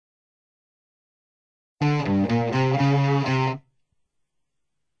What's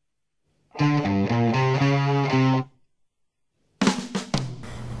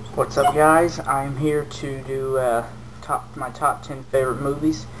up, guys? I'm here to do my top 10 favorite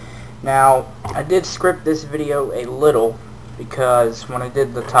movies. Now, I did script this video a little because when I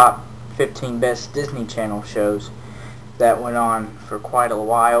did the top 15 best Disney Channel shows, that went on for quite a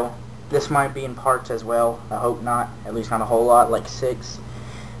while. This might be in parts as well. I hope not. At least not a whole lot, like 6.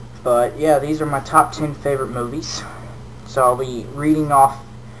 But yeah, these are my top 10 favorite movies. So I'll be reading off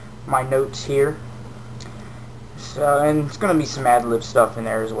my notes here. So, and it's going to be some ad-lib stuff in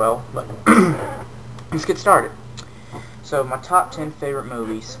there as well. But let's get started. So my top 10 favorite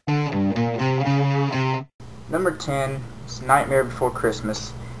movies. Number 10 is Nightmare Before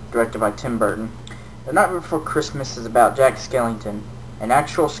Christmas, directed by Tim Burton. The Nightmare Before Christmas is about Jack Skellington, an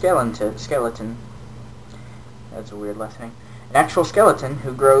actual skeleton. That's a weird last name. An actual skeleton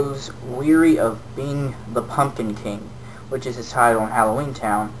who grows weary of being the Pumpkin King, which is his title in Halloween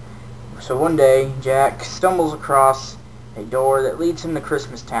Town. So one day, Jack stumbles across a door that leads him to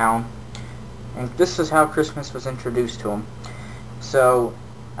Christmas Town, and this is how Christmas was introduced to him. So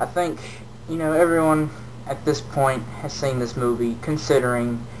I think, everyone at this point has seen this movie,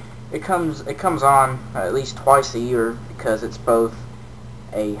 considering it comes on at least twice a year because it's both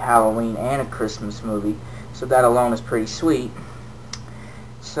a Halloween and a Christmas movie. So that alone is pretty sweet.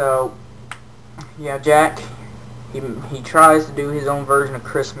 So yeah, Jack, he tries to do his own version of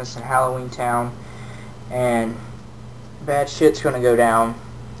Christmas in Halloween Town, and bad shit's gonna go down.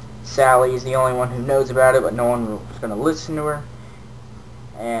 Sally is the only one who knows about it, but no one is gonna listen to her.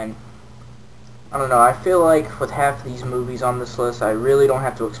 And I don't know, I feel like with half of these movies on this list, I really don't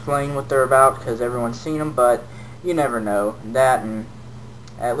have to explain what they're about because everyone's seen them, but you never know. That, and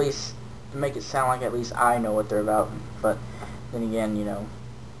at least to make it sound like at least I know what they're about, but then again,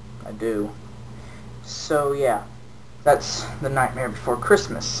 I do. So yeah, that's The Nightmare Before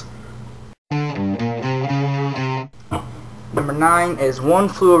Christmas. Number 9 is One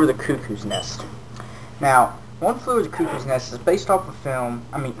Flew Over the Cuckoo's Nest. Now, One Flew Over the Cuckoo's Nest is based off a film,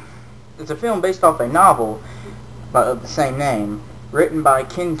 it's a film based off a novel of the same name, written by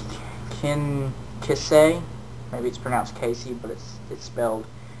Ken Kesey. Maybe it's pronounced Casey, but it's spelled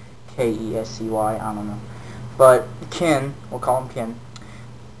K-E-S-C-Y, I don't know. But Ken, we'll call him Ken.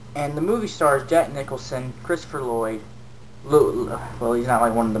 And the movie stars Jack Nicholson, Christopher Lloyd. Well, he's not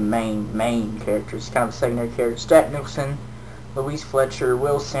like one of the main characters. He's kind of a secondary character. Jack Nicholson, Louise Fletcher,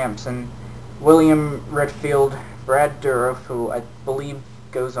 Will Sampson, William Redfield, Brad Dourif, who I believe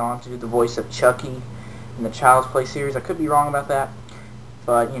goes on to do the voice of Chucky in the Child's Play series. I could be wrong about that,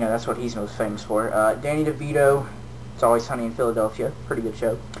 but that's what he's most famous for. Danny DeVito, It's Always Sunny in Philadelphia, pretty good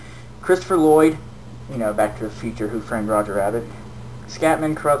show. Christopher Lloyd, Back to the Future, Who Framed Roger Rabbit.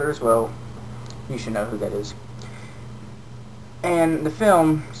 Scatman Crothers, well, you should know who that is. And the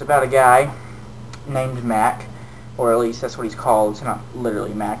film is about a guy named Mac, or at least that's what he's called. It's not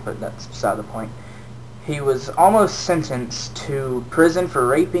literally Mac, but that's beside the point. He was almost sentenced to prison for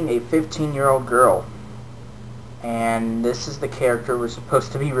raping a 15-year-old girl. And this is the character we're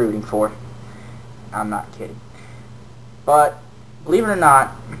supposed to be rooting for. I'm not kidding. But, believe it or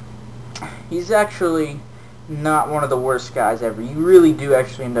not, he's actually not one of the worst guys ever. You really do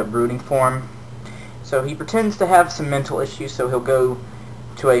actually end up rooting for him. So he pretends to have some mental issues, so he'll go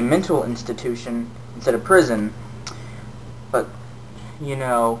to a mental institution instead of prison. But,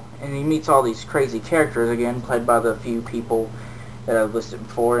 and he meets all these crazy characters again, played by the few people that I've listed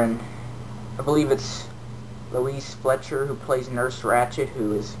before, and I believe it's Louise Fletcher who plays Nurse Ratched,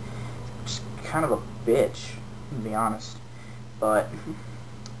 who is just kind of a bitch, to be honest. But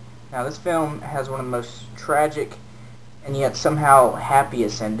now this film has one of the most tragic and yet somehow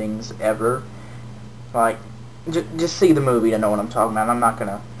happiest endings ever. Like, just see the movie to know what I'm talking about. I'm not going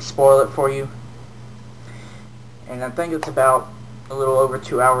to spoil it for you. And I think it's about a little over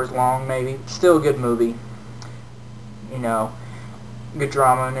 2 hours long, maybe. It's still a good movie. Good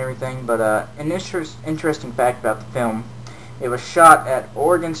drama and everything. But an interesting fact about the film, it was shot at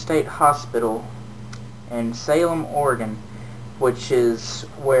Oregon State Hospital in Salem, Oregon, which is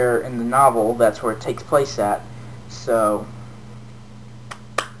where, in the novel, that's where it takes place at. So,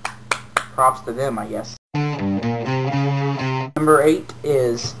 props to them, I guess. Number 8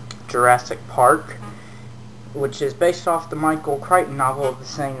 is Jurassic Park, which is based off the Michael Crichton novel of the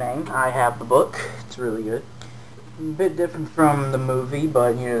same name. I have the book. It's really good. A bit different from the movie,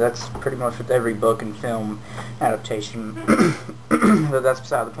 but that's pretty much with every book and film adaptation. But that's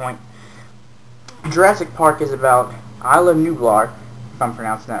beside the point. Jurassic Park is about Isla Nublar, if I'm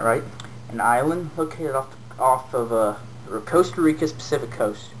pronouncing that right, an island located off of Costa Rica's Pacific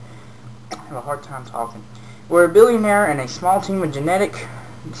coast. have a hard time talking. Where a billionaire and a small team of genetic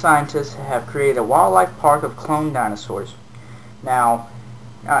scientists have created a wildlife park of cloned dinosaurs. Now,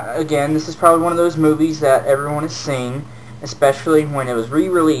 again, this is probably one of those movies that everyone has seen, especially when it was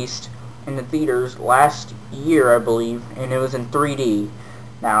re-released in the theaters last year, I believe, and it was in 3D.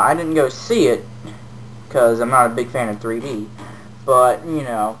 Now, I didn't go see it because I'm not a big fan of 3D, but, you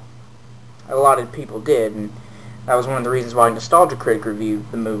know, a lot of people did, and that was one of the reasons why Nostalgia Critic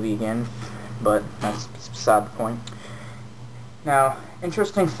reviewed the movie again, but that's beside the point. Now,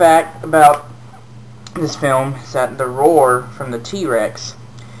 interesting fact about this film is that the roar from the T-Rex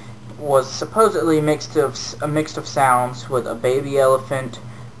was supposedly a mix of sounds with a baby elephant,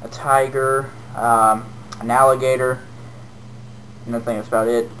 a tiger, an alligator, and I think that's about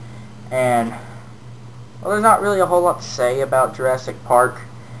it. And, well, there's not really a whole lot to say about Jurassic Park.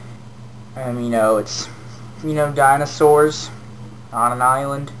 You know, it's, you know, dinosaurs on an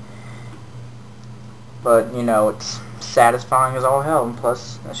island. But, you know, it's satisfying as all hell. And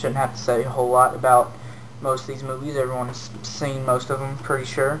plus, I shouldn't have to say a whole lot about most of these movies. Everyone has seen most of them, pretty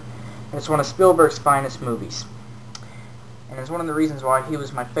sure. And it's one of Spielberg's finest movies. And it's one of the reasons why he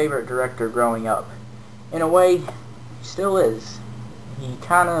was my favorite director growing up. In a way, he still is. He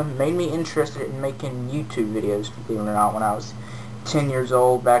kind of made me interested in making YouTube videos, believe it or not, when I was 10 years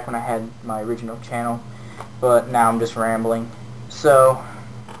old, back when I had my original channel. But now I'm just rambling. So,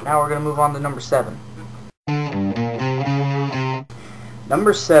 now we're going to move on to number 7.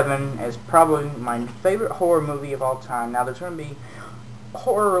 Number 7 is probably my favorite horror movie of all time. Now, there's going to be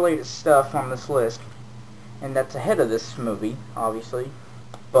horror-related stuff on this list, and that's ahead of this movie, obviously.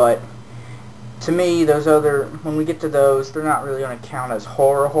 But to me, when we get to those, they're not really going to count as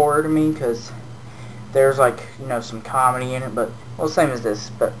horror to me, because there's, like, you know, some comedy in it, but, well, same as this.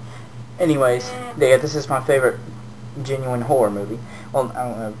 But anyways, yeah, this is my favorite genuine horror movie. Well, I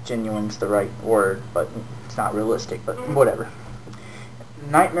don't know if genuine's the right word, but it's not realistic, but whatever.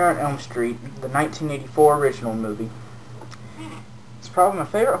 Nightmare on Elm Street, the 1984 original movie. It's probably my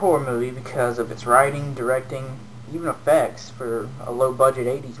favorite horror movie because of its writing, directing, even effects for a low-budget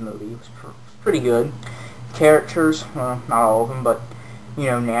 80s movie. It was pretty good. Characters, well, not all of them, but, you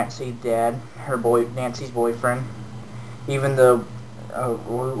know, Nancy, Dad, Nancy's boyfriend. Even the,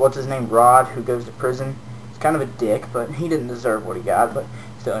 what's his name, Rod, who goes to prison. He's kind of a dick, but he didn't deserve what he got, but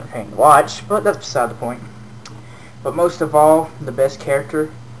still entertaining to watch, but that's beside the point. But most of all, the best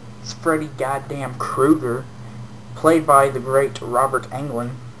character is Freddy goddamn Krueger, played by the great Robert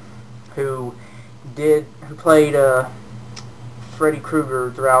Englund, who played Freddy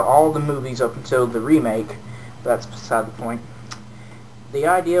Krueger throughout all the movies up until the remake. That's beside the point. The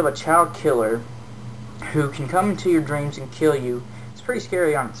idea of a child killer who can come into your dreams and kill you is pretty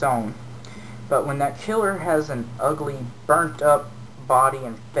scary on its own. But when that killer has an ugly, burnt up body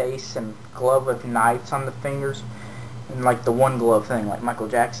and face and glove with knives on the fingers, and like the one glove thing, like Michael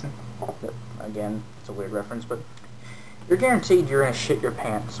Jackson. Again, it's a weird reference, but you're guaranteed you're gonna shit your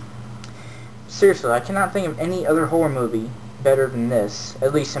pants. Seriously, I cannot think of any other horror movie better than this,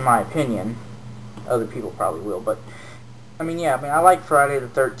 at least in my opinion. Other people probably will, but I mean, I like Friday the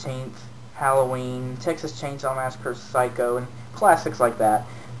 13th, Halloween, Texas Chainsaw Massacre, Psycho, and classics like that.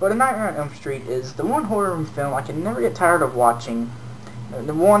 But A Nightmare on Elm Street is the one horror film I can never get tired of watching.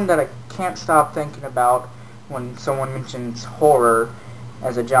 The one that I can't stop thinking about when someone mentions horror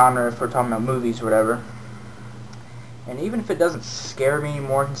as a genre, if we're talking about movies or whatever. And even if it doesn't scare me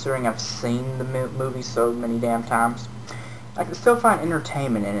anymore, considering I've seen the movie so many damn times, I can still find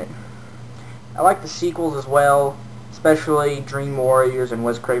entertainment in it. I like the sequels as well, especially Dream Warriors and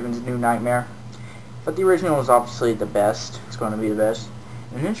Wes Craven's New Nightmare. But the original is obviously the best. It's going to be the best.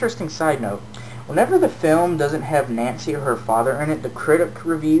 An interesting side note, whenever the film doesn't have Nancy or her father in it, the critic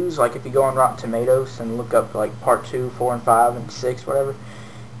reviews, like if you go on Rotten Tomatoes and look up like part 2, 4, and 5, and 6, whatever,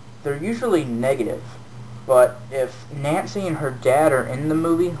 they're usually negative. But if Nancy and her dad are in the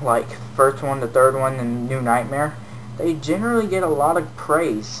movie, like the first one, the third one, and New Nightmare, they generally get a lot of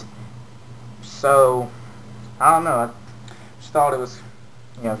praise. So, I don't know, I just thought it was,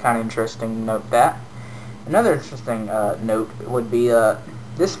 you know, kind of interesting to note that. Another interesting note would be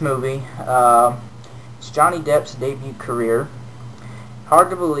this movie. It's Johnny Depp's debut career. Hard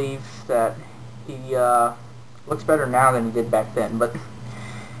to believe that he looks better now than he did back then, but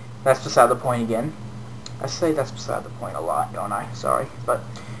that's beside the point again. I say that's beside the point a lot, don't I? Sorry. But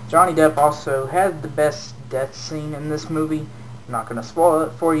Johnny Depp also had the best death scene in this movie. I'm not going to spoil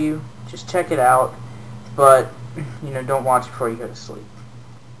it for you. Just check it out. But, you know, don't watch it before you go to sleep.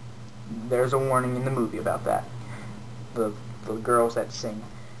 There's a warning in the movie about that. The girls that sing.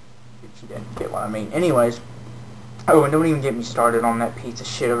 If you didn't get what I mean. Anyways. Oh, and don't even get me started on that piece of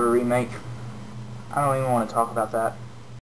shit of a remake. I don't even want to talk about that.